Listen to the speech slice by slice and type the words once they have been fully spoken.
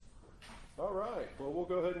right. Well, we'll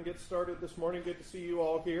go ahead and get started this morning. Good to see you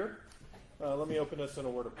all here. Let me open us in a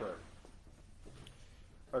word of prayer.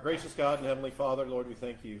 Our gracious God and Heavenly Father, Lord, we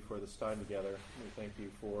thank you for this time together. We thank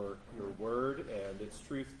you for your word and its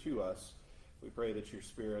truth to us. We pray that your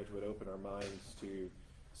Spirit would open our minds to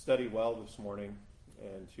study well this morning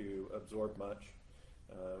and to absorb much.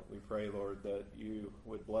 We pray, Lord, that you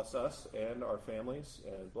would bless us and our families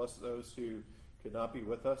and bless those who could not be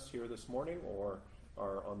with us here this morning or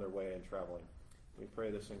are on their way and traveling. We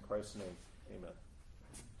pray this in Christ's name. Amen.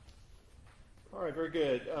 All right, very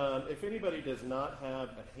good. If anybody does not have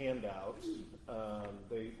a handout, I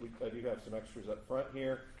do have some extras up front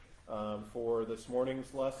here for this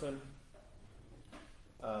morning's lesson.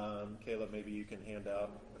 Caleb, maybe you can hand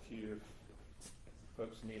out a few if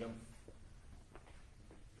folks need them.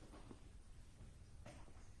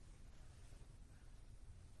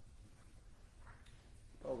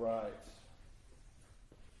 All right.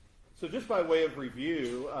 So just by way of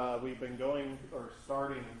review, we've been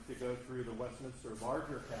starting to go through the Westminster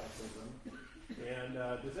Larger Catechism. And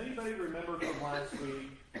does anybody remember from last week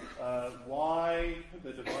why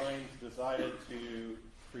the Divines decided to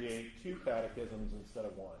create two catechisms instead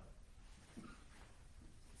of one? You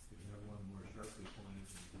have one more sharply pointed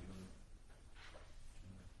than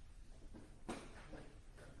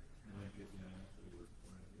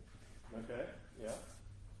the other. Okay, yeah.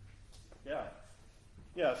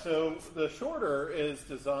 Yeah, so the shorter is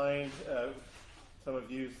designed, some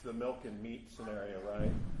have used the milk and meat scenario,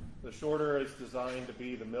 right? The shorter is designed to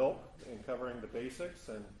be the milk and covering the basics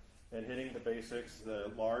and hitting the basics.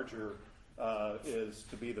 The larger is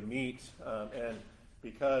to be the meat. And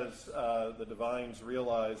because the Divines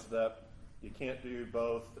realized that you can't do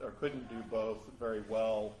both or couldn't do both very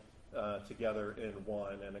well together in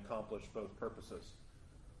one and accomplish both purposes.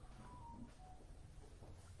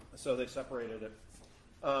 So they separated it.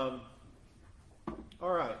 All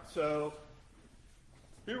right, so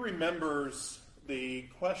who remembers the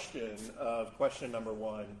question number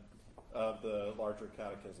one of the Larger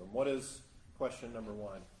Catechism? What is question number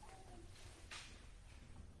one?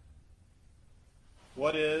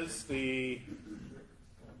 What is the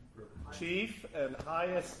chief and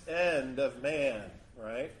highest end of man?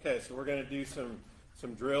 Right? Okay, so we're going to do some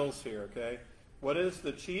drills here, okay? What is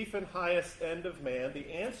the chief and highest end of man? The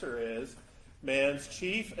answer is man's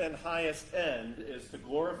chief and highest end is to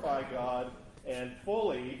glorify God and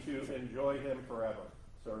fully to enjoy him forever.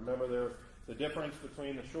 So remember the difference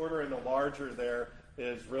between the shorter and the larger there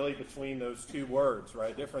is really between those two words,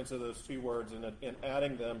 right? Difference of those two words and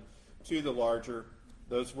adding them to the larger,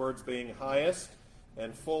 those words being highest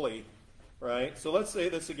and fully, right? So let's say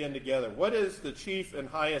this again together. What is the chief and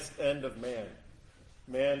highest end of man?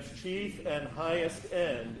 Man's chief and highest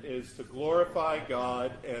end is to glorify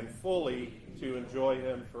God and fully to enjoy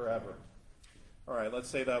him forever. All right, let's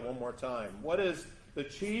say that one more time. What is the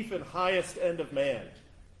chief and highest end of man?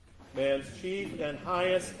 Man's chief and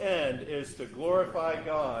highest end is to glorify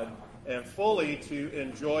God and fully to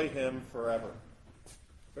enjoy him forever.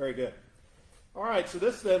 Very good. All right, so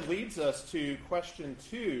this then leads us to question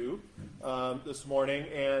 2 this morning,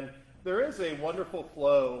 and there is a wonderful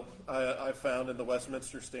flow I found in the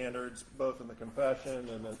Westminster Standards, both in the Confession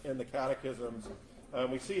and in the Catechisms.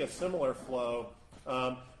 We see a similar flow,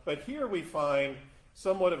 but here we find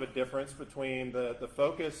somewhat of a difference between the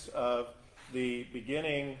focus of the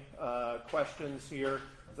beginning questions here,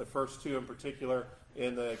 the first 2 in particular,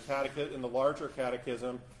 in the Larger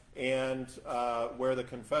Catechism, and where the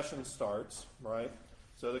Confession starts, right?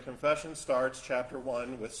 So the Confession starts, chapter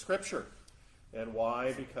 1, with Scripture. And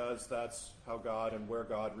why? Because that's how God and where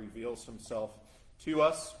God reveals himself to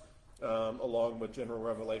us, along with general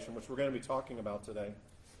revelation, which we're going to be talking about today.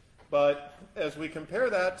 But as we compare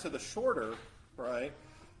that to the shorter, right,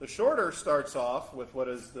 the shorter starts off with what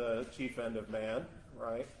is the chief end of man,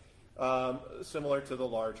 right, similar to the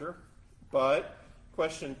larger. But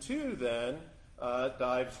question 2 then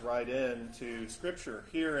dives right into Scripture.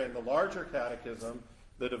 Here in the Larger Catechism,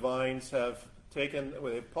 the Divines have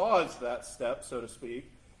they've paused that step, so to speak,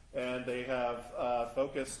 and they have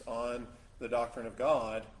focused on the doctrine of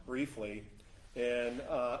God briefly. And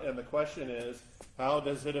the question is, how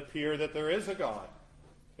does it appear that there is a God?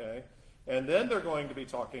 Okay, and then they're going to be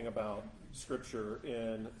talking about Scripture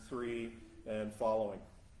in 3 and following.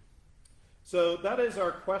 So that is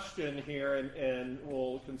our question here, and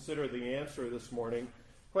we'll consider the answer this morning.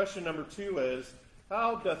 Question number 2 is,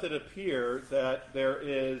 how doth it appear that there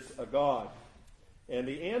is a God? And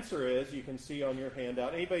the answer is, you can see on your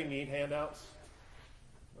handout. Anybody need handouts?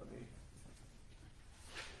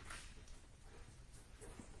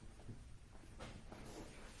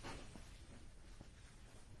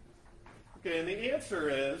 Okay, and the answer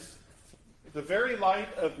is the very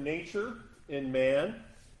light of nature in man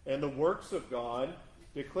and the works of God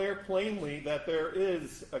declare plainly that there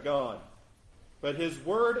is a God. But his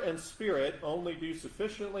word and spirit only do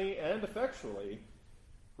sufficiently and effectually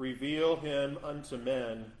reveal him unto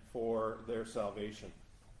men for their salvation.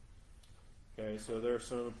 Okay, so there are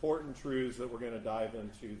some important truths that we're going to dive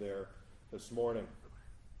into there this morning.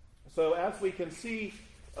 So as we can see,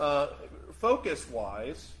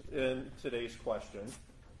 focus-wise in today's question,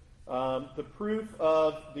 the proof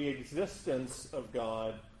of the existence of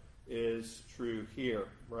God is true here,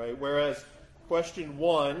 right? Whereas question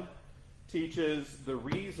 1 teaches the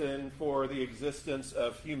reason for the existence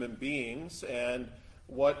of human beings and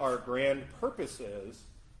what our grand purpose is,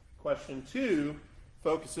 question 2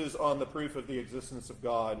 focuses on the proof of the existence of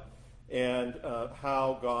God and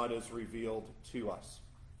how God is revealed to us.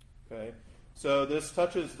 Okay? So this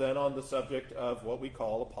touches then on the subject of what we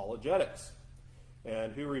call apologetics.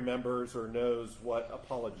 And who remembers or knows what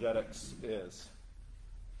apologetics is?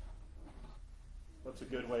 What's a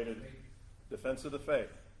good way to... Defense of the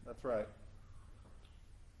faith. That's right.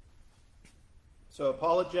 So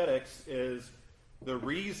apologetics is the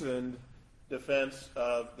reasoned defense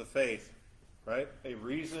of the faith, right? A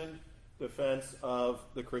reasoned defense of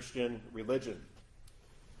the Christian religion.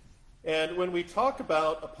 And when we talk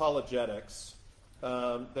about apologetics,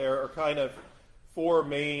 there are kind of 4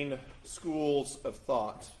 main schools of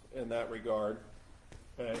thought in that regard.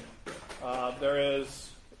 Okay? There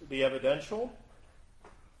is the evidential.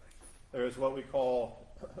 There is what we call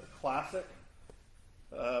classic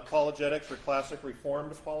apologetics or classic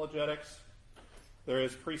reformed apologetics. There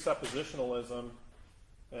is presuppositionalism,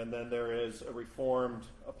 and then there is a reformed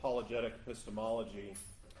apologetic epistemology.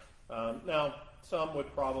 Now, some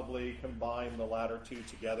would probably combine the latter two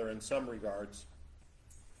together in some regards.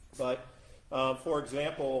 But, for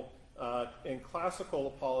example, in classical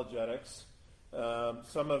apologetics,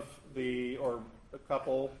 some of the, or a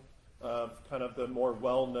couple of kind of the more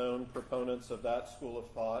well-known proponents of that school of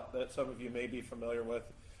thought that some of you may be familiar with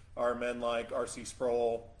are men like R.C.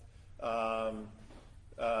 Sproul,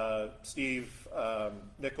 Steve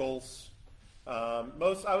Nichols. I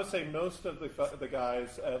would say most of the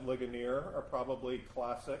guys at Ligonier are probably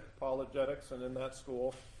classic apologetics and in that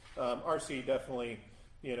school. R.C. definitely,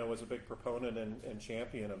 was a big proponent and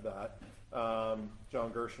champion of that. John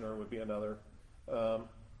Gershner would be another.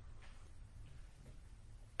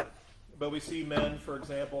 But we see men, for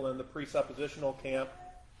example, in the presuppositional camp,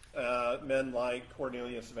 men like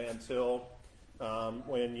Cornelius Van Til.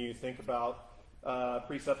 When you think about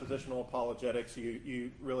presuppositional apologetics,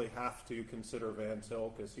 you really have to consider Van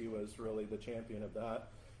Til because he was really the champion of that.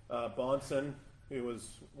 Bahnsen, who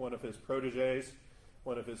was one of his proteges,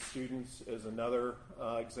 one of his students, is another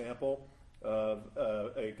example of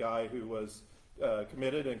a guy who was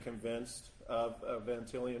committed and convinced of a Van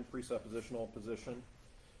Tilian presuppositional position.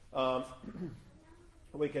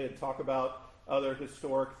 We could talk about other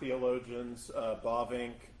historic theologians,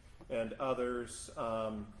 Bavinck and others,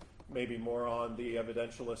 maybe more on the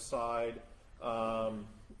evidentialist side.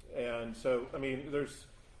 And so,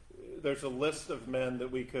 there's a list of men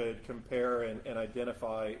that we could compare and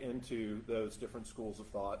identify into those different schools of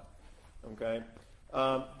thought. Okay?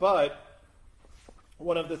 But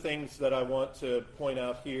one of the things that I want to point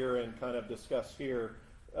out here and kind of discuss here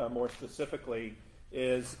more specifically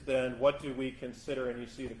is then what do we consider, and you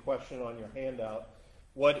see the question on your handout,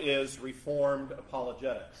 what is Reformed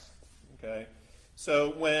apologetics? Okay?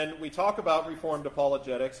 So when we talk about Reformed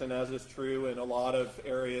apologetics, and as is true in a lot of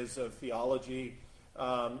areas of theology,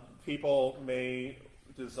 people may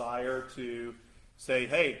desire to say,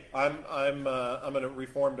 hey, I'm a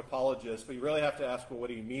Reformed apologist, but you really have to ask, well, what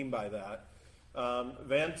do you mean by that?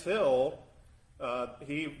 Van Til,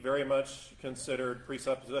 he very much considered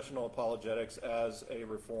presuppositional apologetics as a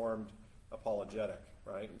Reformed apologetic,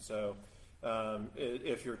 right? And so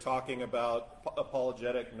if you're talking about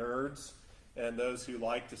apologetic nerds and those who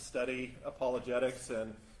like to study apologetics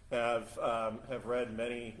and have read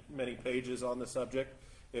many pages on the subject,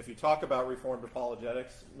 if you talk about Reformed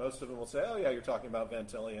apologetics, most of them will say, oh yeah, you're talking about Van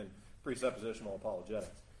Tilian presuppositional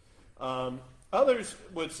apologetics. Others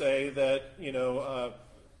would say that,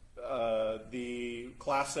 the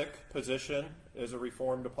classic position is a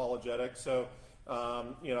Reformed apologetic. So,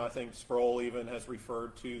 I think Sproul even has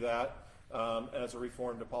referred to that as a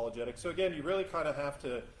Reformed apologetic. So again, you really kind of have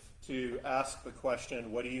to ask the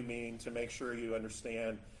question, what do you mean, to make sure you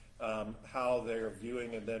understand how they're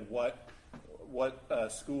viewing and then what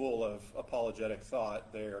school of apologetic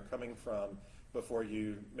thought they are coming from before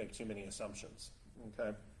you make too many assumptions.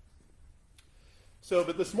 Okay.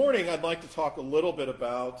 But this morning I'd like to talk a little bit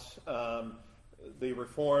about the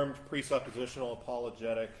Reformed presuppositional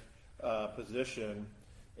apologetic position,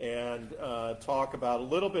 and talk about a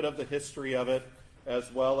little bit of the history of it,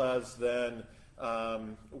 as well as then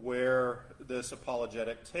where this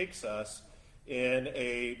apologetic takes us in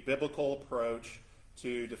a biblical approach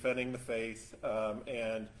to defending the faith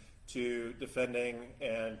and to defending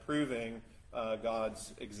and proving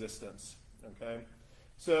God's existence. Okay?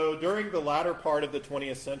 So during the latter part of the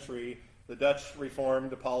 20th century, the Dutch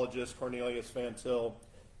Reformed apologist Cornelius Van Til,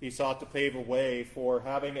 he sought to pave a way for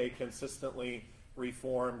having a consistently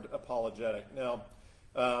Reformed apologetic. Now,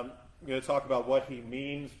 I'm going to talk about what he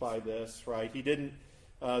means by this, right? He didn't,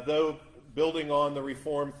 though building on the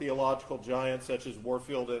Reformed theological giants such as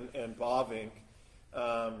Warfield and Bavinck,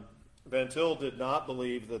 Van Til did not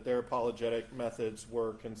believe that their apologetic methods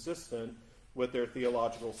were consistent with their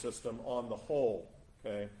theological system on the whole.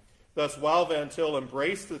 Okay? Thus, while Van Til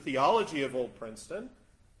embraced the theology of Old Princeton,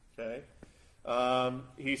 okay,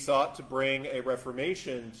 he sought to bring a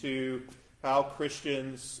reformation to how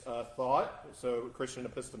Christians thought, so Christian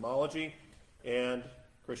epistemology and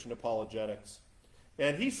Christian apologetics.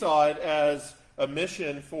 And he saw it as a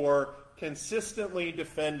mission for consistently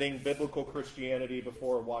defending biblical Christianity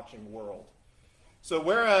before a watching world. So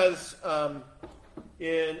whereas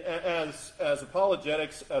as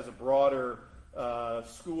apologetics as a broader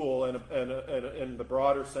school and in the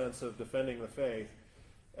broader sense of defending the faith,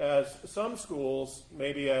 as some schools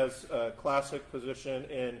maybe as a classic position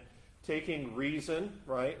in taking reason,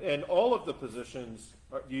 right? And all of the positions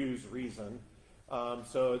use reason.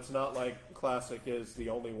 So it's not like classic is the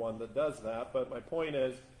only one that does that. But my point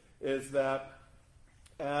is that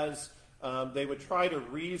as they would try to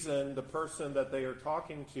reason the person that they are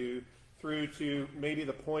talking to through to maybe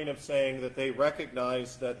the point of saying that they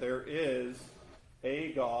recognize that there is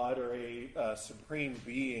a God or a supreme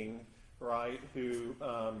being, right, who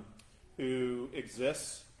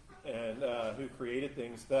exists and who created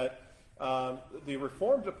things, that the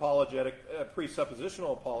Reformed apologetic,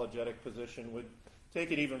 presuppositional apologetic position would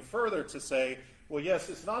take it even further to say, well, yes,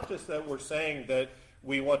 it's not just that we're saying that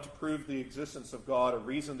we want to prove the existence of God or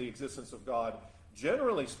reason the existence of God,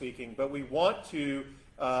 generally speaking, but we want to,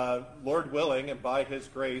 Lord willing, and by His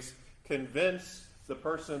grace, convince the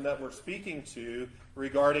person that we're speaking to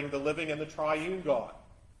regarding the living and the triune God,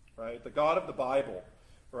 right? The God of the Bible,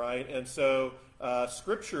 right? And so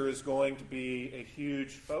Scripture is going to be a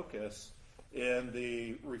huge focus in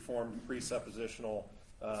the Reformed presuppositional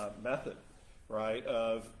method, right?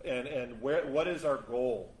 What is our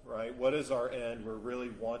goal, right? What is our end? We're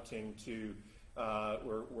really wanting to.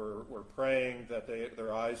 We're praying that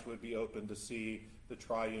their eyes would be open to see the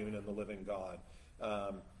triune and the living God.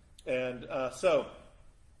 So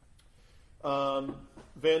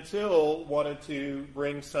Van Til wanted to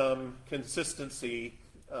bring some consistency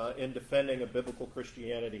in defending a biblical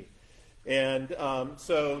Christianity. And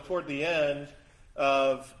so toward the end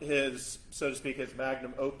of his, so to speak, his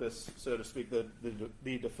magnum opus, so to speak, the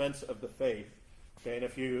defense of the faith. Okay, and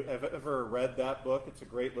if you have ever read that book, it's a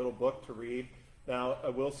great little book to read. Now, I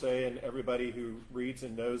will say, and everybody who reads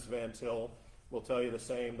and knows Van Til will tell you the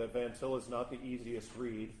same, that Van Til is not the easiest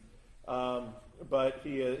read. But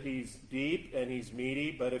he's deep and he's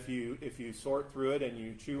meaty, but if you sort through it and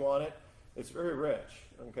you chew on it, it's very rich.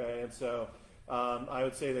 Okay, and so I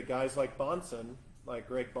would say that guys like Bahnsen, like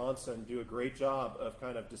Greg Bahnsen, do a great job of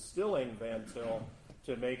kind of distilling Van Til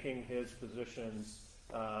to making his positions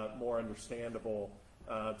more understandable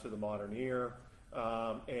to the modern ear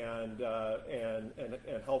and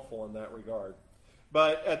helpful in that regard.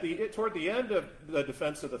 But toward the end of the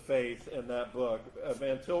defense of the faith in that book,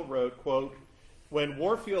 Van Til wrote, quote, "When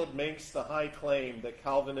Warfield makes the high claim that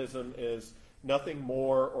Calvinism is nothing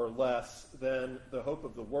more or less than the hope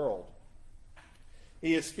of the world,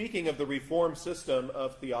 he is speaking of the Reformed system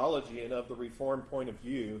of theology and of the Reformed point of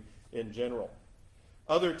view in general.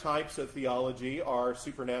 Other types of theology are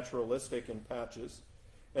supernaturalistic in patches,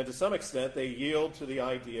 and to some extent they yield to the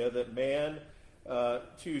idea that man,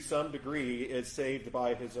 to some degree, is saved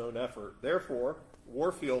by his own effort. Therefore,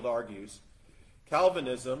 Warfield argues,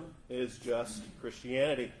 Calvinism is just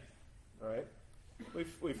Christianity." All right?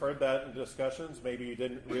 We've heard that in discussions. Maybe you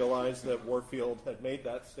didn't realize that Warfield had made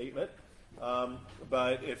that statement.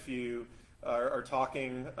 But if you are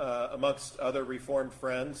talking amongst other Reformed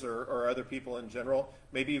friends or other people in general,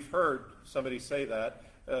 maybe you've heard somebody say that.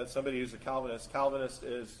 Somebody who's a Calvinist.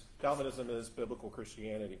 Calvinism is biblical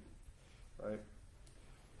Christianity. Right?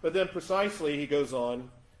 But then precisely, he goes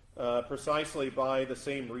on, precisely by the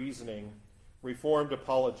same reasoning, Reformed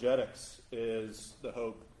apologetics is the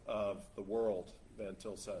hope of the world, Van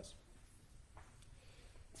Til says.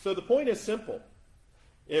 So the point is simple.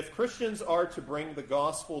 If Christians are to bring the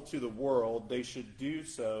gospel to the world, they should do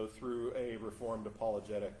so through a reformed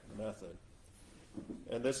apologetic method.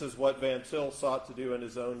 And this is what Van Til sought to do in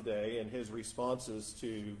his own day in his responses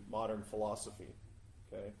to modern philosophy.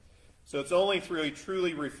 Okay? So it's only through a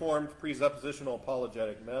truly reformed presuppositional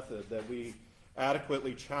apologetic method that we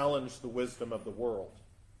adequately challenge the wisdom of the world.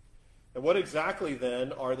 And what exactly,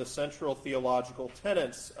 then, are the central theological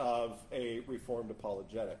tenets of a reformed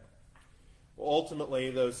apologetic? Well,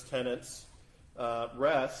 ultimately, those tenets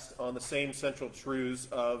rest on the same central truths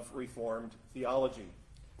of Reformed theology.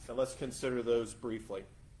 And let's consider those briefly.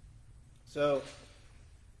 So,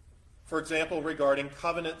 for example, regarding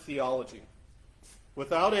covenant theology.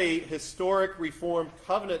 Without a historic Reformed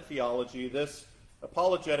covenant theology, this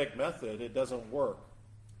apologetic method, it doesn't work.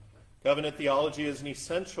 Covenant theology is an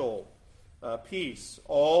essential piece.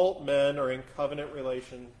 All men are in covenant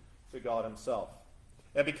relation to God himself.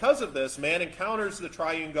 And because of this, man encounters the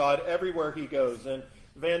triune God everywhere he goes. And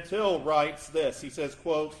Van Til writes this. He says,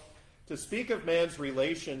 quote, "To speak of man's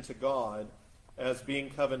relation to God as being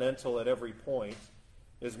covenantal at every point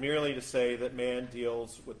is merely to say that man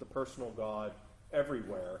deals with the personal God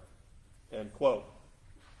everywhere," end quote.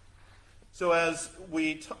 So as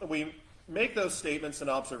we make those statements and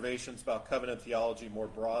observations about covenant theology more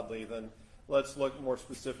broadly, then let's look more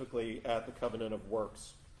specifically at the covenant of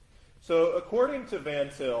works. So according to Van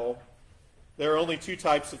Til, there are only two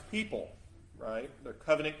types of people, right? They're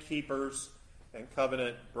covenant keepers and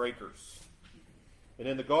covenant breakers. And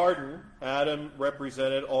in the garden, Adam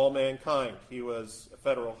represented all mankind. He was a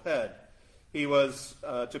federal head. He was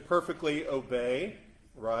to perfectly obey,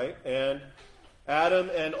 right? And Adam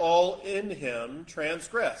and all in him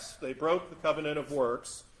transgressed. They broke the covenant of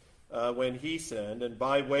works when he sinned. And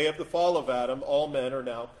by way of the fall of Adam, all men are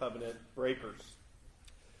now covenant breakers.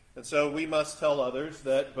 And so we must tell others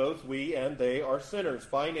that both we and they are sinners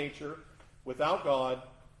by nature, without God,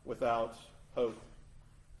 without hope.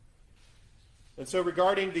 And so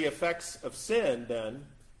regarding the effects of sin, then,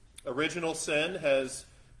 original sin has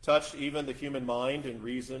touched even the human mind and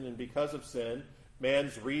reason, and because of sin,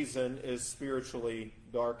 man's reason is spiritually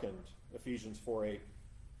darkened. Ephesians 4:8.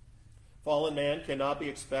 Fallen man cannot be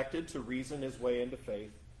expected to reason his way into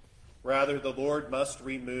faith. Rather, the Lord must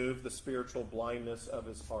remove the spiritual blindness of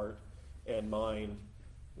his heart and mind.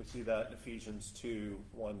 We see that in Ephesians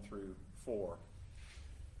 2:1-4.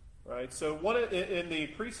 Right? So in the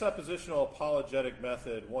presuppositional apologetic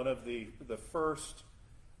method, one of the first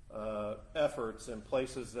efforts and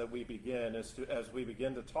places that we begin is to, as we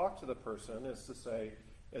begin to talk to the person, is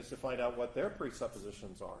to find out what their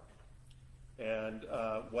presuppositions are and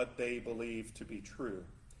what they believe to be true.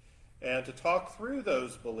 And to talk through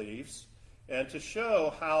those beliefs and to show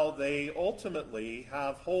how they ultimately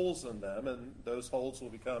have holes in them, and those holes will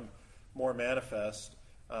become more manifest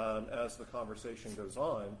as the conversation goes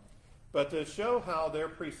on, but to show how their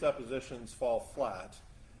presuppositions fall flat,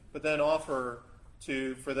 but then offer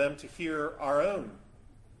for them to hear our own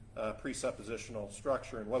presuppositional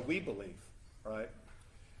structure and what we believe, right?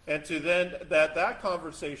 And to then, that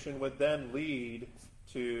conversation would then lead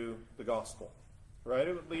to the gospel. Right?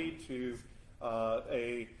 It would lead to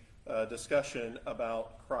a discussion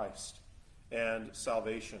about Christ and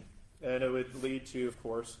salvation. And it would lead to, of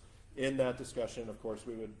course, in that discussion, of course,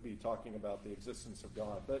 we would be talking about the existence of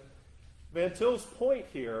God. But Van Til's point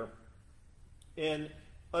here in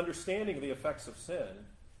understanding the effects of sin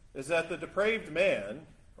is that the depraved man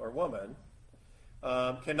or woman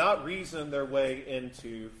cannot reason their way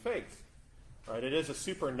into faith. Right? It is a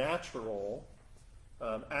supernatural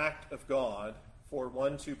act of God for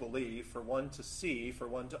one to believe, for one to see, for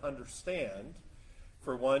one to understand,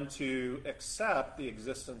 for one to accept the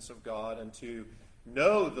existence of God and to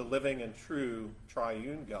know the living and true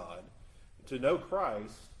triune God, to know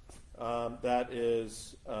Christ, that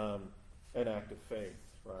is an act of faith,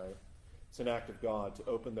 right? It's an act of God to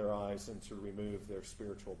open their eyes and to remove their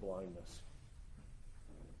spiritual blindness.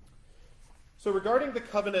 So regarding the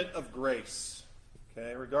covenant of grace,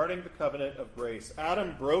 regarding the covenant of grace,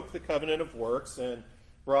 Adam broke the covenant of works and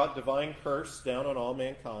brought divine curse down on all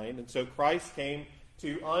mankind. And so Christ came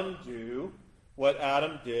to undo what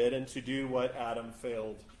Adam did and to do what Adam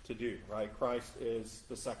failed to do, right? Christ is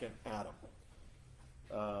the second Adam.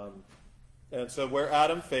 And so where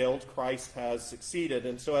Adam failed, Christ has succeeded.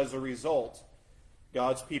 And so as a result,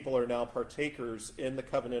 God's people are now partakers in the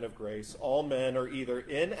covenant of grace. All men are either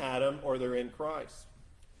in Adam or they're in Christ.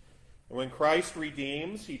 And when Christ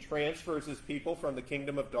redeems, he transfers his people from the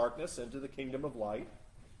kingdom of darkness into the kingdom of light.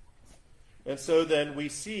 And so then we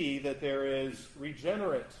see that there is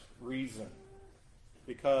regenerate reason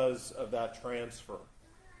because of that transfer.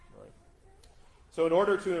 So in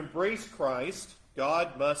order to embrace Christ,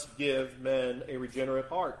 God must give men a regenerate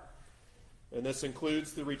heart. And this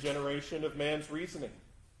includes the regeneration of man's reasoning.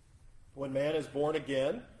 When man is born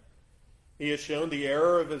again, he is shown the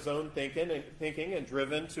error of his own thinking and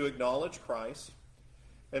driven to acknowledge Christ.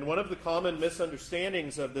 And one of the common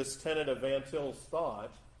misunderstandings of this tenet of Van Til's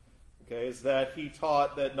thought, is that he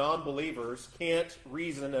taught that non-believers can't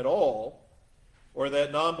reason at all, or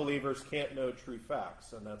that non-believers can't know true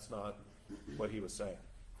facts, and that's not what he was saying.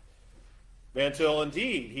 Van Til,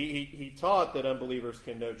 indeed, he taught that unbelievers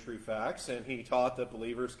can know true facts, and he taught that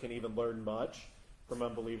believers can even learn much from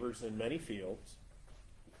unbelievers in many fields.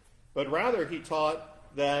 But rather, he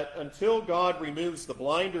taught that until God removes the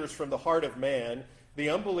blinders from the heart of man, the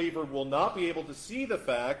unbeliever will not be able to see the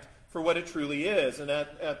fact for what it truly is. And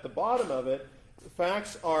at the bottom of it,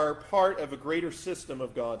 facts are part of a greater system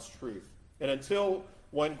of God's truth. And until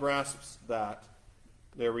one grasps that,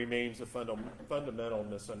 there remains a fundamental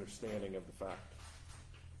misunderstanding of the fact.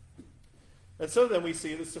 And so then we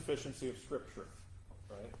see the sufficiency of Scripture.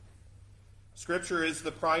 Right? Scripture is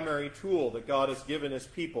the primary tool that God has given his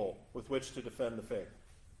people with which to defend the faith.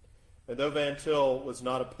 And though Van Til was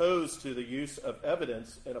not opposed to the use of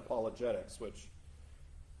evidence in apologetics, which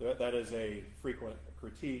that is a frequent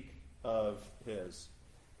critique of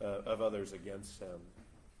others against him,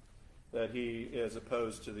 that he is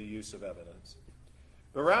opposed to the use of evidence.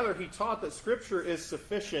 But rather, he taught that Scripture is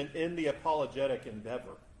sufficient in the apologetic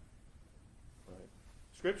endeavor. Right?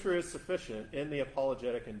 Scripture is sufficient in the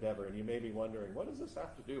apologetic endeavor. And you may be wondering, what does this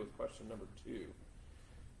have to do with question number 2?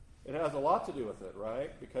 It has a lot to do with it,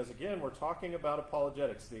 right? Because, again, we're talking about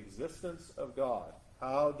apologetics, the existence of God.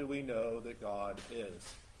 How do we know that God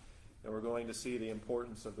is? And we're going to see the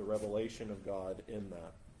importance of the revelation of God in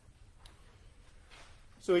that.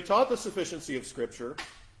 So he taught the sufficiency of Scripture.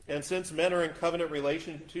 And since men are in covenant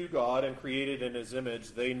relation to God and created in his image,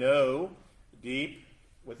 they know deep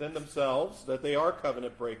within themselves that they are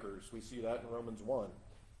covenant breakers. We see that in Romans 1.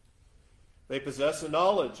 They possess a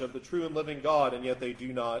knowledge of the true and living God, and yet they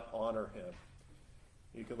do not honor him.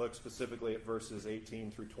 You can look specifically at verses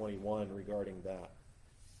 18 through 21 regarding that.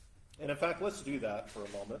 And in fact, let's do that for a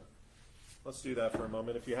moment.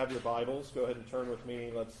 If you have your Bibles, go ahead and turn with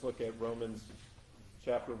me. Let's look at Romans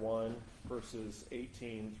chapter 1, verses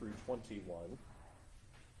 18 through 21.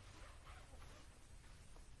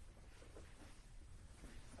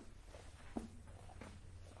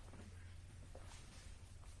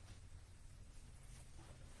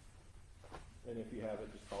 And if you have it,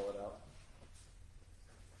 just call it out.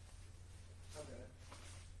 Okay.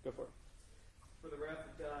 Go for it. For the wrath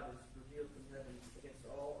of God is revealed from heaven against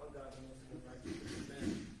all ungodliness and unrighteousness of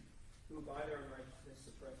men, who by their unrighteousness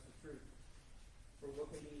suppress the truth. For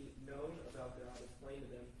what can be known about God is plain to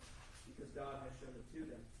them, because God has shown it to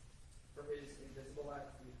them. For his invisible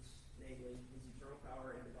attributes, namely his eternal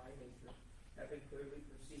power and divine nature, have been clearly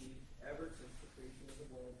perceived ever since the creation of the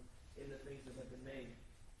world in the things that have been made.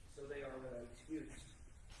 So they are without excuse.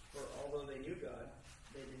 For although they knew God,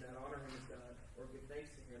 they did not honor him as God, or give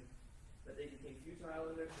thanks to him, but they became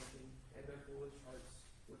futile in their thinking, and their foolish hearts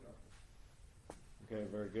were darkened. Okay,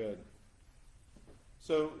 very good.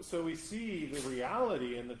 So we see the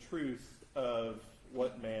reality and the truth of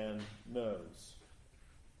what man knows,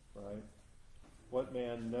 right? What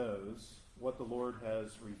man knows, what the Lord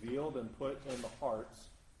has revealed and put in the hearts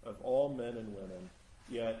of all men and women,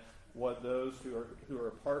 yet what those who are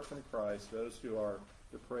apart from Christ, those who are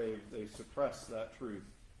depraved, they suppress that truth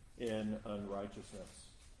in unrighteousness.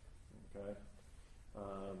 Okay?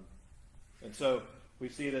 And so we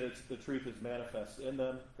see that the truth is manifest in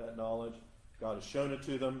them, that knowledge. God has shown it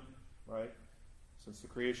to them, right? Since the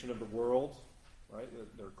creation of the world, right?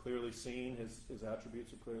 They're clearly seen. His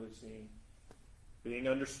attributes are clearly seen. Being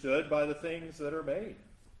understood by the things that are made,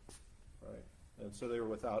 right? And so they were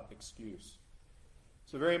without excuse.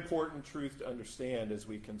 It's a very important truth to understand as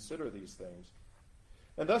we consider these things.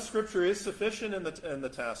 And thus Scripture is sufficient in the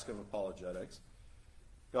task of apologetics.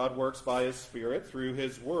 God works by his Spirit through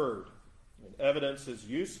his Word. And evidence is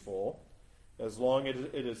useful as long as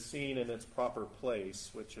it is seen in its proper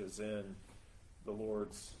place, which is in the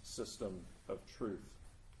Lord's system of truth.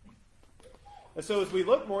 And so as we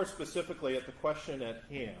look more specifically at the question at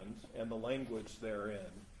hand and the language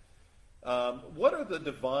therein, what are the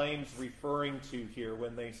divines referring to here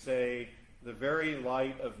when they say the very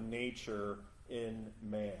light of nature in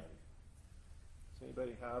man? Does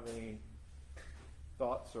anybody have any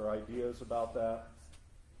thoughts or ideas about that?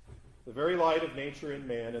 The very light of nature in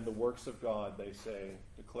man and the works of God, they say,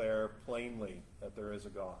 declare plainly that there is a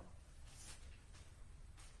God.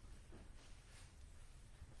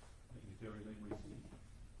 It's everything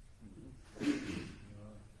we see.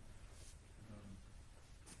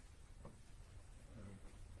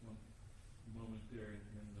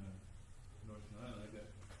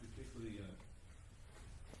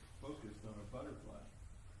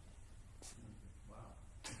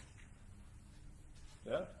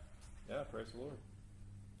 Praise the Lord.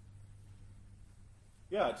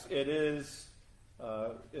 Yeah, it is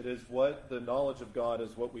what the knowledge of God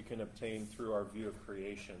is what we can obtain through our view of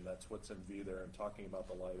creation. That's what's in view there in talking about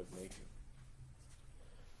the light of nature.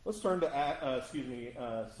 Let's turn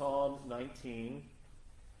to Psalm 19,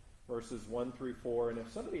 verses 1 through 4. And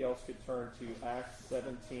if somebody else could turn to Acts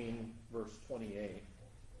 17, verse 28.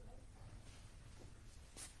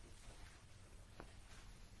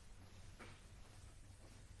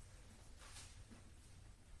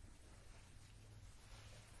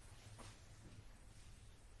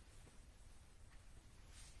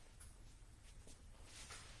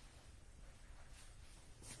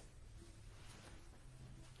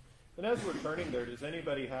 And as we're turning there, does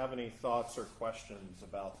anybody have any thoughts or questions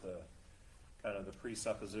about the kind of the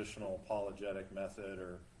presuppositional apologetic method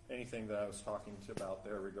or anything that I was talking about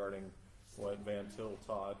there regarding what Van Til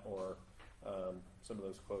taught or some of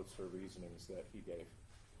those quotes or reasonings that he gave?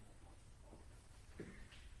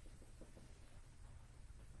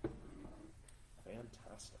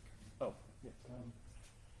 Fantastic. Oh, yes.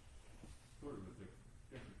 Sort of a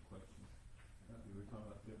different question. We were talking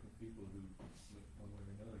about different people who, one way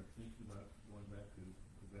or another, think about going back to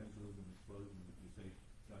evangelism explosion. Would you say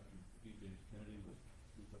Dr. D. James Kennedy was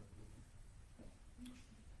something different?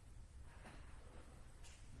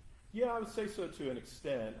 Yeah, I would say so to an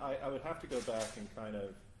extent. I would have to go back and kind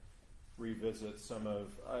of revisit some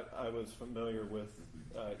of. I was familiar with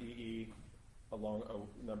EE a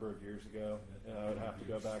number of years ago, and I would have to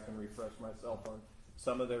go back and refresh myself on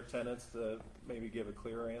some of their tenets to maybe give a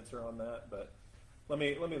clearer answer on that. But let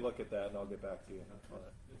me look at that, and I'll get back to you on it.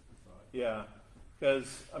 Yeah,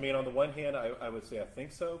 because I mean, on the one hand, I would say I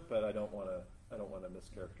think so, but I don't want to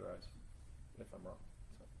mischaracterize if I'm wrong.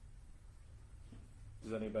 So.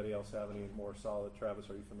 Does anybody else have any more solid? Travis,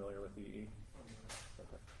 are you familiar with EE?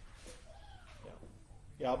 Okay.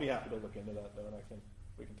 Yeah, I'll be happy to look into that though, and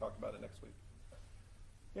we can talk about it next week.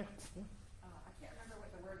 Yeah. I can't remember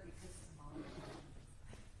what the word epistemology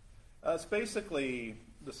is. It's basically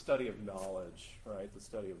the study of knowledge, right? The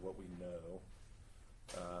study of what we know,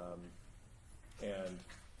 and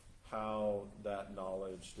how that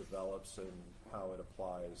knowledge develops and how it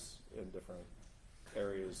applies in different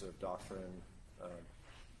areas of doctrine.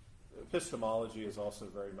 Epistemology is also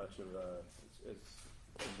very much of it's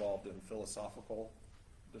involved in philosophical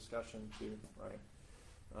discussion too, right?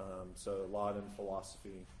 So a lot in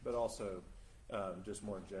philosophy, but also just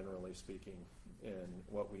more generally speaking in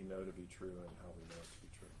what we know to be true and how we know it to be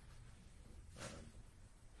true.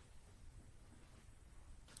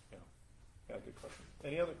 Yeah, good question.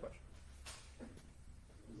 Any other questions? Was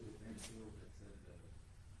it Van Til that said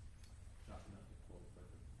chopping up the quote, but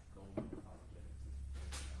the goal of apologetics is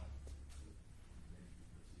figuring out many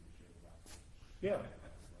people see the show about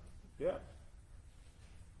it.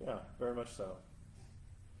 Yeah, very much so.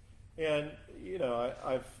 And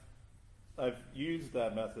I've used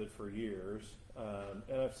that method for years,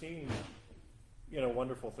 and I've seen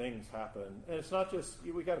wonderful things happen. And it's not just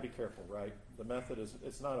we got to be careful, right? The method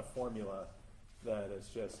it's not a formula that is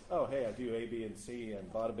just hey, I do A, B, and C,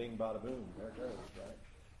 and bada bing, bada boom, there it goes, right?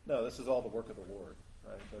 No, this is all the work of the Lord,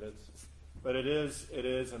 right? But it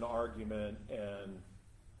is an argument and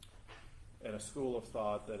a school of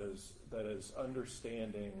thought that is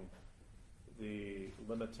understanding the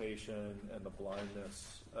limitation and the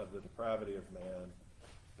blindness of the depravity of man,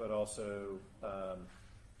 but also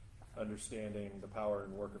understanding the power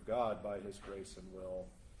and work of God by His grace and will,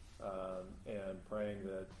 and praying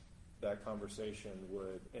that conversation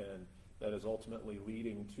that is ultimately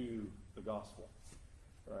leading to the gospel,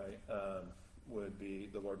 right? The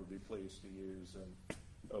Lord would be pleased to use in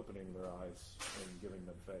opening their eyes and giving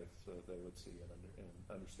them faith so that they would see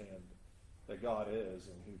and understand that God is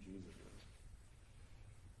and who Jesus is.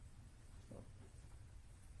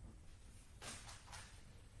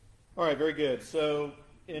 All right, very good. So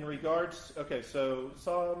in regards, so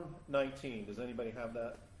Psalm 19, does anybody have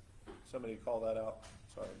that? Somebody call that out?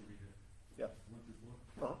 Sorry. Yeah. 1 through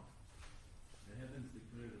 4. Uh-huh. The heavens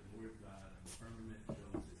declare the glory of God, and the firmament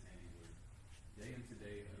shows His handiwork. Day unto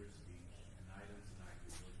day utters speech, and night unto night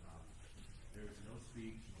reveals knowledge. There is no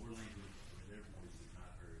speech nor language where their voice is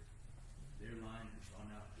not heard. Their line is gone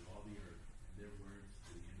out through all the earth, and their words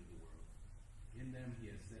to the end of the world. In them He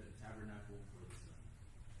has set a tabernacle for the sun.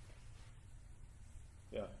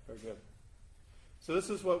 Yeah, very good. So this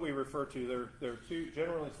is what we refer to. There are two,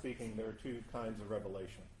 generally speaking, there are two kinds of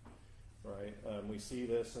revelation, right? We see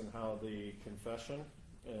this in how the confession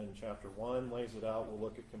in chapter 1 lays it out. We'll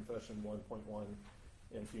look at confession 1.1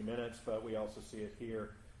 in a few minutes, but we also see it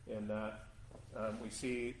here in that we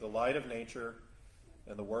see the light of nature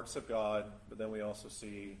and the works of God, but then we also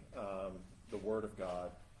see the Word of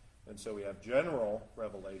God. And so we have general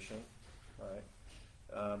revelation, right?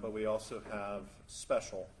 But we also have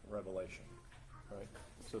special revelation, right?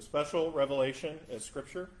 So special revelation is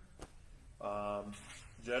Scripture.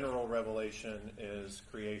 General revelation is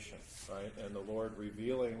creation, right? And the Lord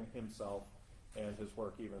revealing himself and his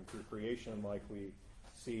work even through creation, like we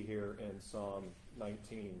see here in Psalm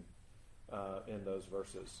 19 in those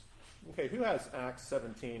verses. Okay, who has Acts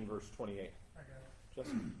 17, verse 28? I got it.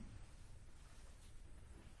 Jesse?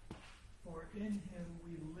 For in him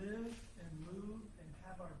we live and move and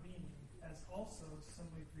have our being, as also some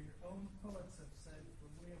of your own poets have said, for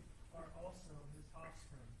we are also his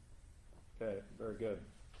offspring. Okay, very good.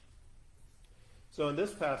 So in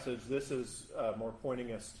this passage, this is more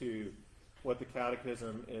pointing us to what the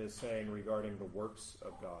Catechism is saying regarding the works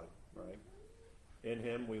of God, right? In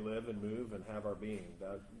him we live and move and have our being.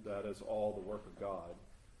 That is all the work of God,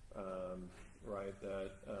 right?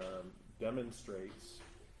 That demonstrates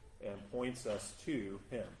and points us to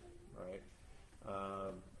him, right?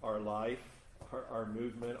 Our life, our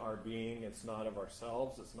movement, our being, it's not of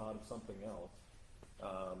ourselves, it's not of something else.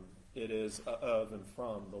 It is of and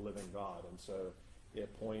from the living God, and so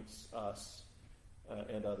it points us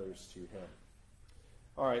and others to him.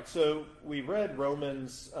 All right, so we read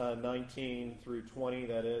Romans 19 through 20.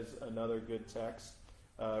 That is another good text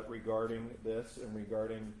regarding this and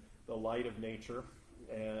regarding the light of nature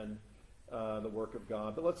and the work of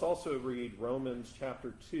God. But let's also read Romans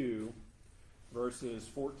chapter 2, verses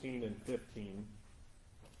 14 and 15.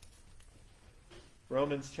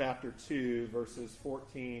 Romans chapter 2, verses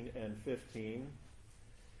 14 and 15.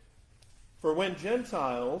 For when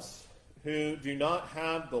Gentiles who do not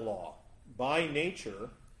have the law, by nature,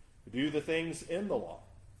 do the things in the law,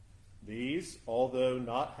 these, although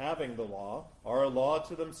not having the law, are a law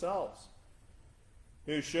to themselves,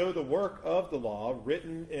 who show the work of the law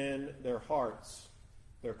written in their hearts,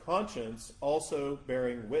 their conscience also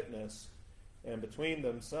bearing witness, and between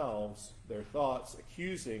themselves their thoughts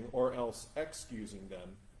accusing or else excusing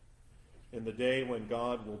them, in the day when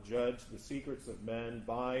God will judge the secrets of men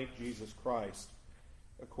by Jesus Christ,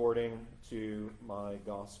 according to my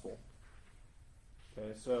gospel.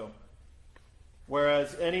 Okay, so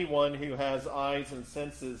whereas anyone who has eyes and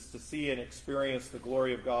senses to see and experience the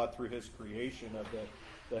glory of God through his creation of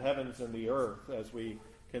the heavens and the earth, as we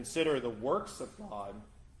consider the works of God,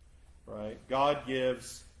 right? God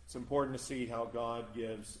gives, it's important to see how God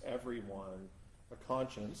gives everyone a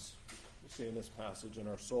conscience. We see in this passage in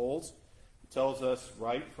our souls. It tells us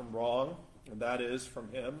right from wrong, and that is from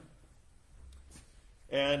him.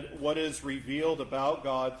 And what is revealed about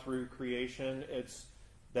God through creation, it's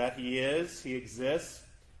that he exists.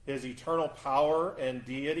 His eternal power and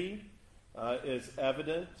deity is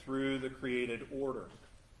evident through the created order.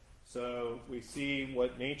 So we see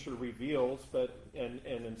what nature reveals, but and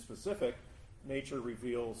in specific, nature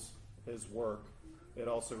reveals his work. It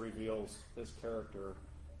also reveals his character,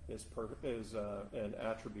 his and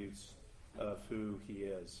attributes of who he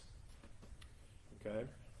is. Okay?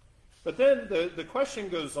 But then the question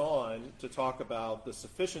goes on to talk about the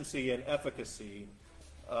sufficiency and efficacy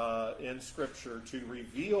in Scripture to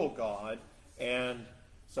reveal God and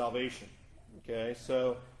salvation. Okay,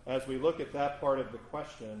 so as we look at that part of the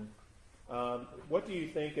question, what do you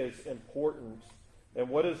think is important, and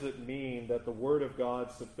what does it mean that the Word of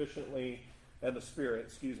God sufficiently, and the Spirit,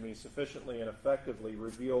 sufficiently and effectively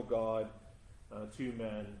reveal God to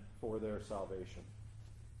men for their salvation?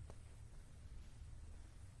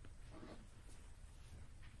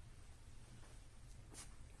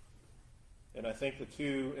 And I think the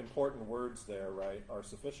two important words there, right, are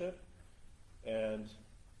sufficient and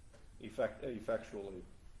effectually,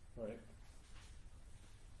 right?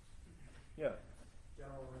 Yeah.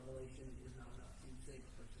 General revelation is not enough to save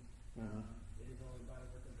a person. Mm-hmm. It is only by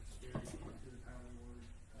the work of the Spirit and through the power of the Word,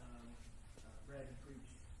 read and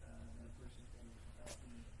preached, that a person can be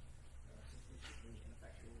sufficiently and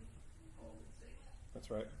effectually called and saved.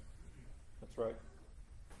 That's right. That's right.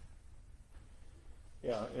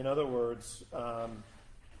 Yeah, in other words,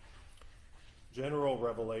 general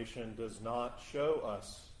revelation does not show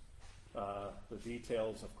us the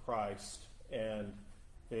details of Christ and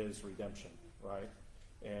his redemption, right?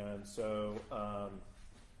 And so,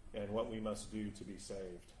 and what we must do to be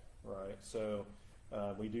saved, right? So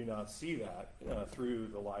we do not see that through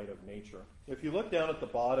the light of nature. If you look down at the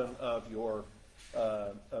bottom of your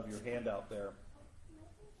handout there,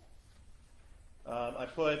 I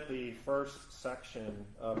put the first section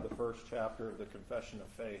of the first chapter of the Confession of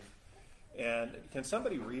Faith. And can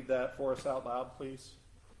somebody read that for us out loud, please?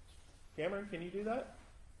 Cameron, can you do that?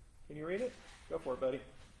 Can you read it? Go for it, buddy.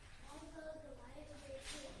 Although the light of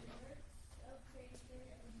nature and works of creation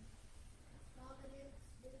and providence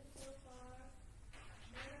do so far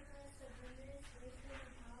manifest the goodness, wisdom,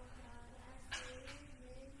 and power of God, as creating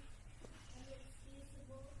men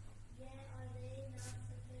unexcusable, yet are they not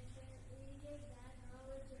sufficient, leaving that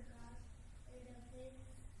knowledge of God and of His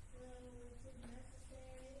will which is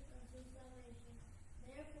necessary unto salvation.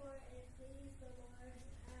 Therefore it pleased the Lord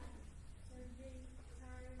at sundry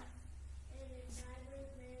times and in divers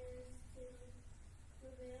manners to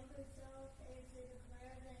reveal himself and to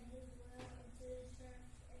declare that his will unto his church,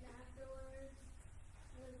 and afterwards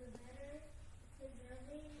was the better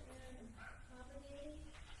preserving and propagating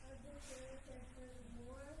of the church, and for the more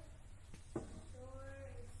sure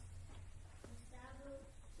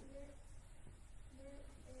establishment and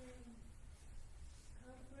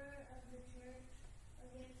comfort of the church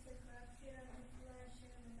against the corruption of the flesh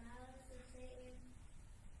and the malice of Satan,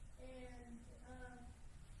 and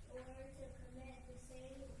or to commit the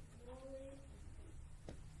same wholly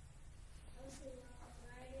unto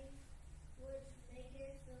writing, which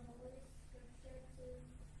maketh the Holy Scripture to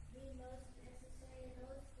be most necessary,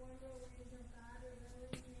 those former ways of God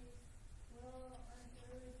revealing His will unto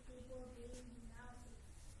His people, being now.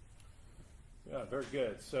 Yeah, very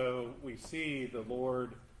good. So we see the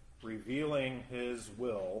Lord revealing His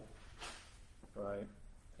will, right,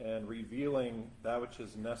 and revealing that which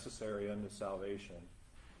is necessary unto salvation.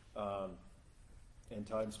 In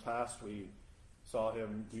times past, we saw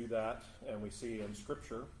Him do that, and we see in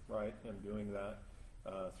Scripture, right, Him doing that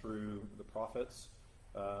through the prophets.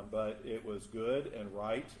 But it was good and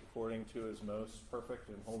right, according to His most perfect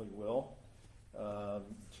and holy will,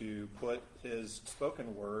 to put His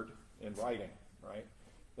spoken word in writing, right?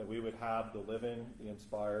 That we would have the living, the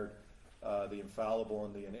inspired, the infallible,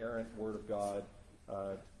 and the inerrant Word of God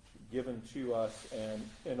given to us. And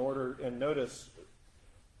in order, and notice,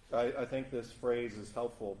 I think this phrase is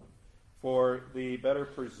helpful, for the better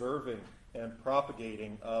preserving and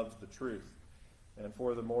propagating of the truth, and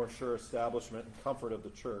for the more sure establishment and comfort of the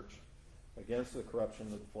church against the corruption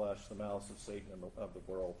of the flesh, the malice of Satan, and of the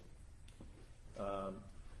world.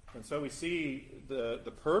 And so we see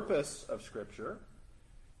the purpose of Scripture,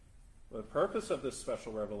 the purpose of this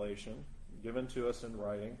special revelation given to us in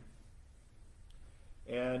writing,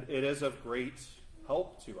 and it is of great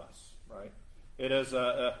help to us, right? It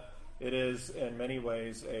is in many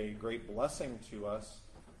ways a great blessing to us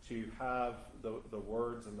to have the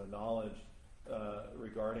words and the knowledge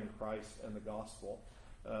regarding Christ and the gospel,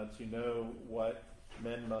 to know what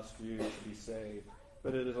men must do to be saved.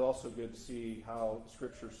 But it is also good to see how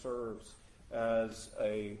Scripture serves as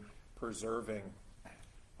a preserving,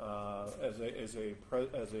 as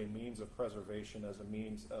a means of preservation, as a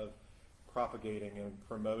means of propagating and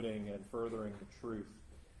promoting and furthering the truth,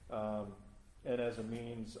 and as a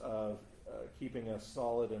means of keeping us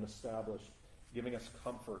solid and established, giving us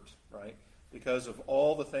comfort, right? Because of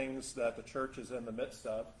all the things that the church is in the midst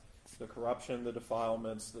of, the corruption, the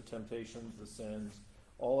defilements, the temptations, the sins,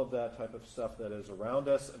 all of that type of stuff that is around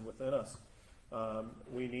us and within us.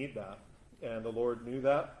 We need that. And the Lord knew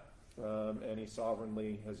that, and He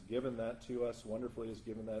sovereignly has given that to us, wonderfully has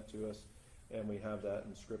given that to us, and we have that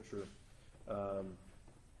in Scripture.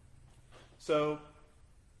 So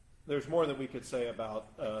there's more that we could say about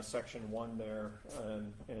section 1 there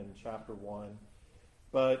in chapter 1.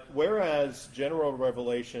 But whereas general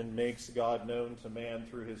revelation makes God known to man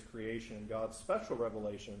through His creation, God's special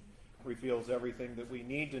revelation reveals everything that we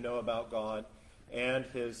need to know about God and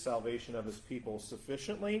His salvation of His people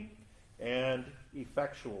sufficiently and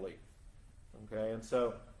effectually. Okay, and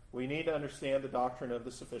so we need to understand the doctrine of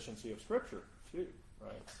the sufficiency of Scripture too,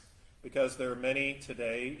 right? Because there are many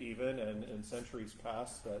today, even and in centuries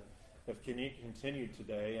past, that have continued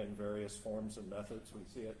today in various forms and methods. We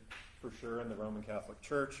see it for sure in the Roman Catholic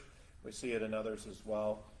Church. We see it in others as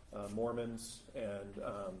well, Mormons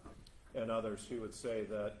and others who would say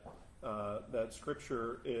that that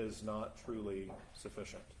Scripture is not truly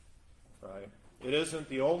sufficient, right? It isn't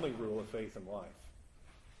the only rule of faith in life.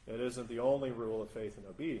 It isn't the only rule of faith and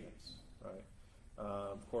obedience, right?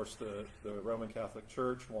 Of course, the Roman Catholic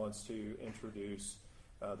Church wants to introduce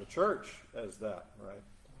the church as that, right?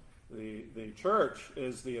 The church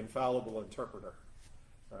is the infallible interpreter,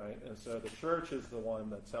 right? And so the church is the one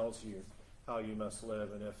that tells you how you must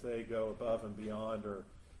live, and if they go above and beyond or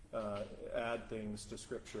add things to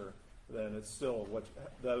Scripture, then it's still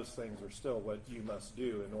those things are still what you must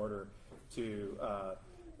do in order to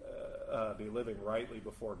be living rightly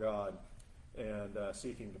before God and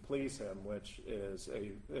seeking to please Him, which is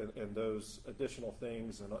and those additional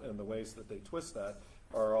things and the ways that they twist that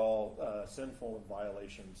are all sinful and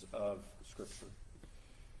violations of Scripture.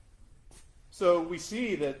 So we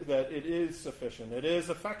see that it is sufficient. It is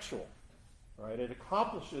effectual. Right? It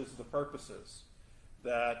accomplishes the purposes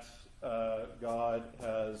that God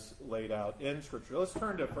has laid out in Scripture. Let's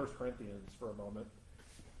turn to 1 Corinthians for a moment.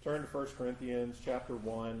 Turn to 1 Corinthians chapter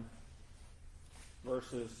 1,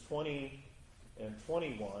 verses 20 and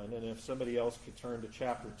 21. And if somebody else could turn to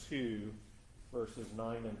chapter 2, verses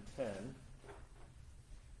 9 and 10.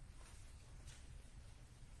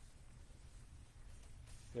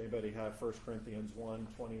 Anybody have 1 Corinthians 1,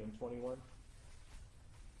 20 and 21?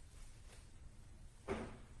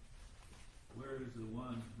 Where is the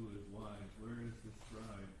one who is wise? Where is the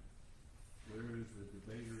scribe? Where is the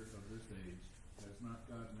debater of this age? Has not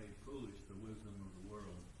God made foolish the wisdom of the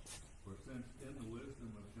world? For since in the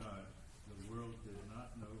wisdom of God, the world did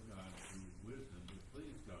not know God through wisdom, but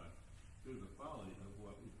pleased God through the folly of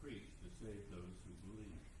what we preach to save those who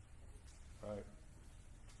believe. Right.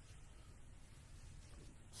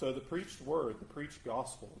 So the preached word, the preached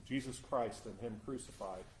gospel, Jesus Christ and Him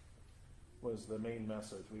crucified, was the main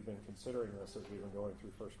message. We've been considering this as we've been going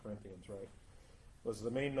through 1 Corinthians, right? Was the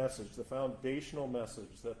main message, the foundational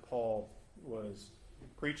message that Paul was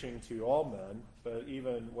preaching to all men, but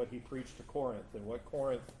even what he preached to Corinth, and what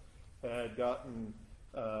Corinth had gotten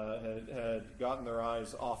their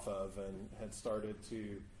eyes off of, and had started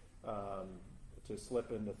to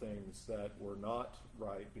slip into things that were not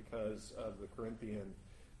right because of the Corinthian,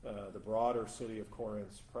 the broader city of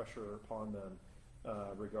Corinth's pressure upon them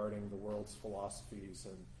regarding the world's philosophies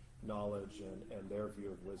and knowledge and their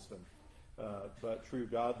view of wisdom. But true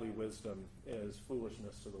godly wisdom is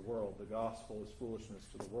foolishness to the world. The gospel is foolishness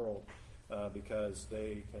to the world because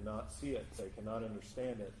they cannot see it. They cannot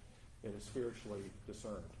understand it. It is spiritually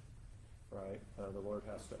discerned. Right? The Lord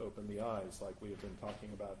has to open the eyes like we have been talking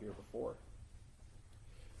about here before.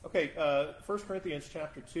 Okay, 1 Corinthians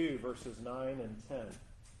chapter 2, verses 9 and 10.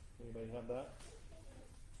 Anybody have that?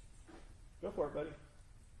 Go for it, buddy.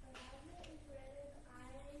 But as it is written,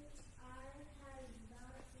 eye has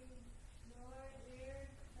not seen, nor ear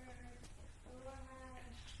heard, nor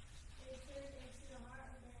has entered into the heart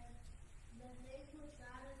of man, the things which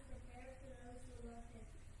God has prepared for those who love Him.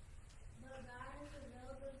 But God has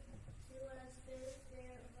revealed them to us through the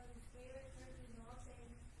Spirit, for the Spirit searches all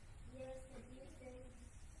things, yes, the deep things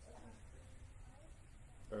of God.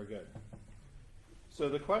 Very good. So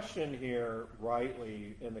the question here,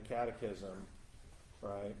 rightly in the Catechism,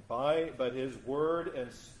 right? But His Word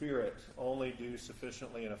and Spirit only do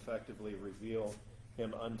sufficiently and effectively reveal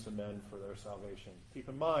Him unto men for their salvation. Keep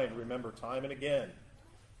in mind, remember, time and again,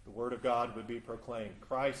 the Word of God would be proclaimed.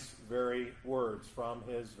 Christ's very words from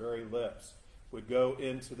His very lips would go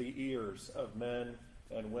into the ears of men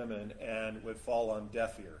and women and would fall on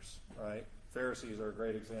deaf ears, right? Pharisees are a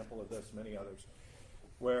great example of this, many others,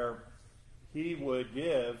 where He would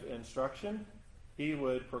give instruction, He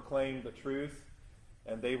would proclaim the truth,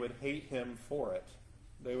 and they would hate Him for it.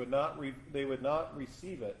 They would not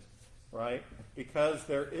receive it, right? Because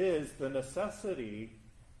there is the necessity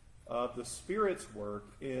of the Spirit's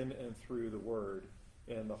work in and through the Word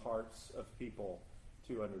in the hearts of people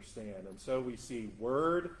to understand. And so we see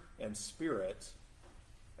Word and Spirit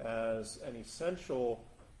as an essential,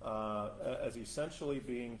 as essentially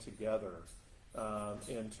being together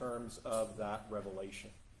in terms of that revelation,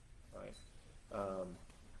 right?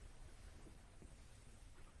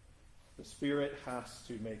 The Spirit has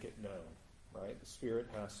to make it known, right? The Spirit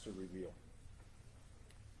has to reveal.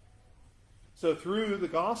 So through the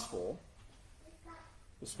gospel,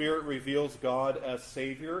 the Spirit reveals God as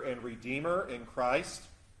Savior and Redeemer in Christ.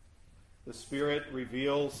 The Spirit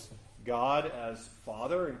reveals God as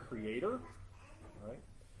Father and Creator,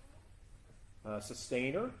 right?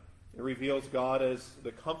 Sustainer. It reveals God as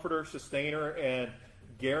the Comforter, Sustainer, and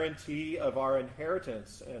guarantee of our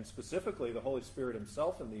inheritance, and specifically the Holy Spirit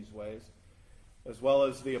Himself in these ways, as well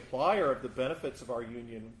as the applier of the benefits of our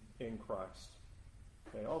union in Christ.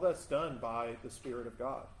 Okay, all that's done by the Spirit of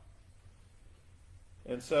God.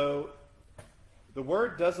 And so the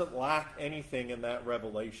Word doesn't lack anything in that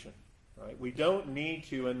revelation. Right? We don't need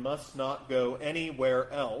to and must not go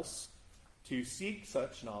anywhere else to seek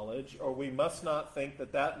such knowledge, or we must not think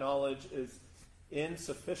that that knowledge is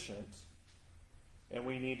insufficient and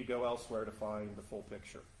we need to go elsewhere to find the full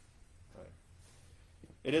picture. Right?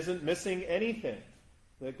 It isn't missing anything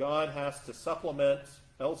that God has to supplement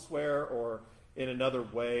elsewhere or in another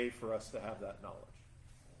way for us to have that knowledge.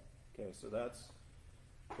 Okay, so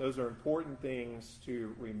those are important things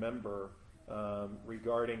to remember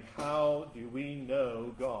regarding how do we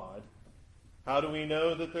know God. How do we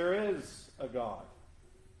know that there is a God?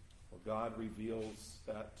 Well, God reveals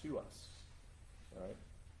that to us. Right?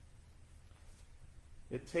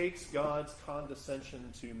 It takes God's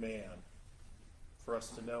condescension to man for us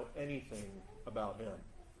to know anything about him.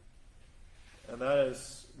 And that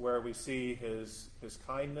is where we see his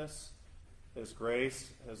kindness, his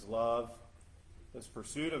grace, his love, his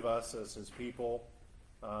pursuit of us as his people,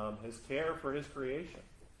 his care for his creation.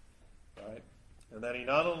 Right? And that he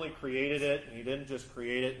not only created it, and he didn't just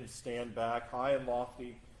create it and stand back high and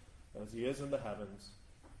lofty as he is in the heavens,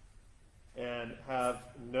 and have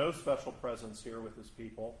no special presence here with his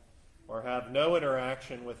people, or have no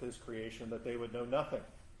interaction with his creation, that they would know nothing.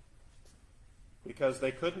 Because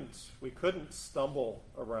we couldn't stumble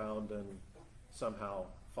around and somehow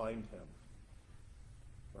find him.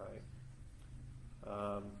 Right?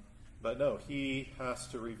 But no, he has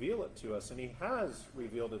to reveal it to us, and he has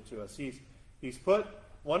revealed it to us. He's put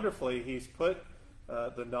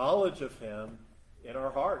the knowledge of him in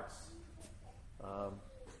our hearts.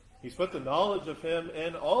 He's put the knowledge of him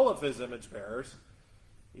in all of his image bearers,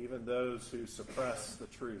 even those who suppress the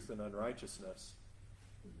truth in unrighteousness,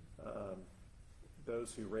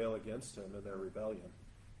 those who rail against him in their rebellion.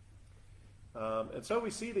 And so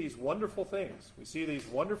we see these wonderful things. We see these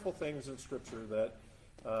wonderful things in Scripture that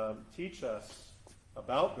teach us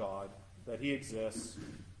about God, that he exists.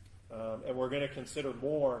 And we're going to consider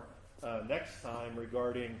more next time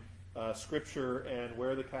regarding Scripture and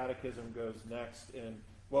where the Catechism goes next, and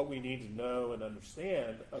what we need to know and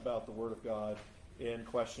understand about the Word of God in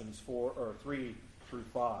questions 3 through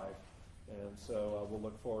 5. And so we'll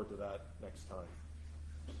look forward to that next time.